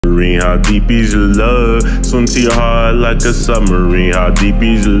How deep is your love? Swim to your heart like a submarine. How deep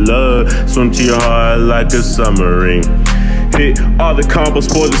is your love? Swim to your heart like a submarine. Hit all the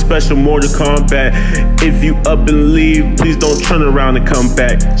combos for the special Mortal Kombat. If you up and leave, please don't turn around and come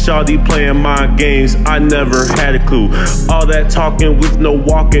back. Shawty playing my games, I never had a clue. All that talking with no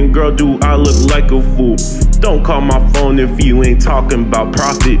walking, girl, do I look like a fool? Don't call my phone if you ain't talking about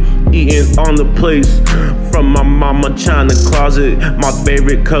profit. Eating on the place from my mama China closet. My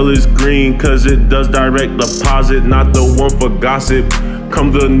favorite color's green, cause it does direct deposit. Not the one for gossip.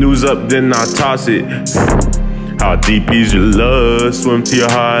 Come the news up, then I toss it. How deep is your love? Swim to your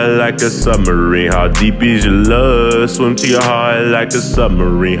heart like a submarine. How deep is your love? Swim to your heart like a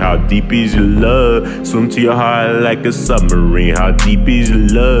submarine. How deep is your love? Swim to your heart like a submarine. How deep is your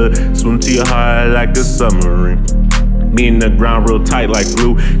love? Swim to your heart like a submarine. Me in the ground real tight like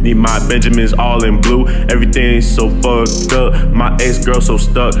glue. Need my Benjamins all in blue. Everything's so fucked up. My ex-girl so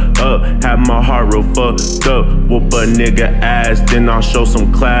stuck up. Have my heart real fucked up. Whoop a nigga ass, then I'll show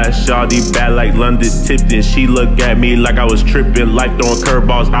some class. Shawty bad like London Tipton. She look at me like I was tripping. Like throwing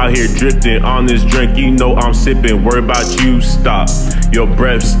curveballs out here drifting. On this drink, you know I'm sipping. Worry about you, stop. Your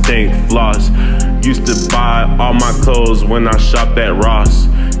breath stink, floss. Used to buy all my clothes when I shopped at Ross.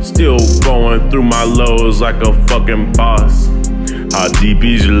 Still going through my lows like a fucking boss. How deep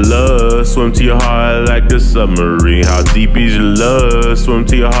is your love? Swim to your heart like a submarine. How deep is your love? Swim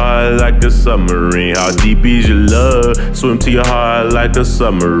to your heart like a submarine. How deep is your love? Swim to your heart like a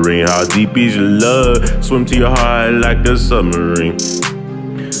submarine. How deep is your love? Swim to your heart like a submarine.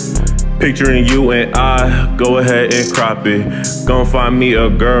 Picturing you and I, go ahead and crop it. Gonna find me a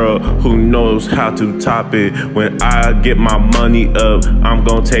girl who knows how to top it. When I get my money up, I'm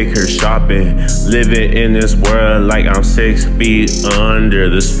gonna take her shopping. Living in this world like I'm 6 feet under.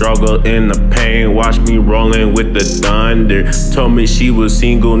 The struggle and the pain, watch me rolling with the thunder. Told me she was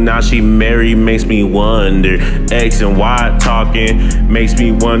single, now she married, makes me wonder. X and Y talking, makes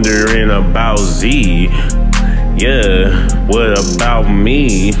me wondering about Z. Yeah, what about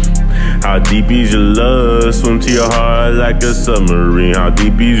me? How deep is your love? Swim to your heart like a submarine. How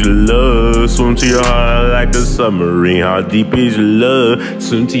deep is your love? Swim to your heart like a submarine. How deep is your love?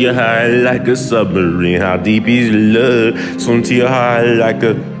 Swim to your heart like a submarine. How deep is your love? Swim to your heart like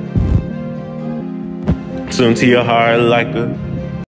a. Swim to your heart like a.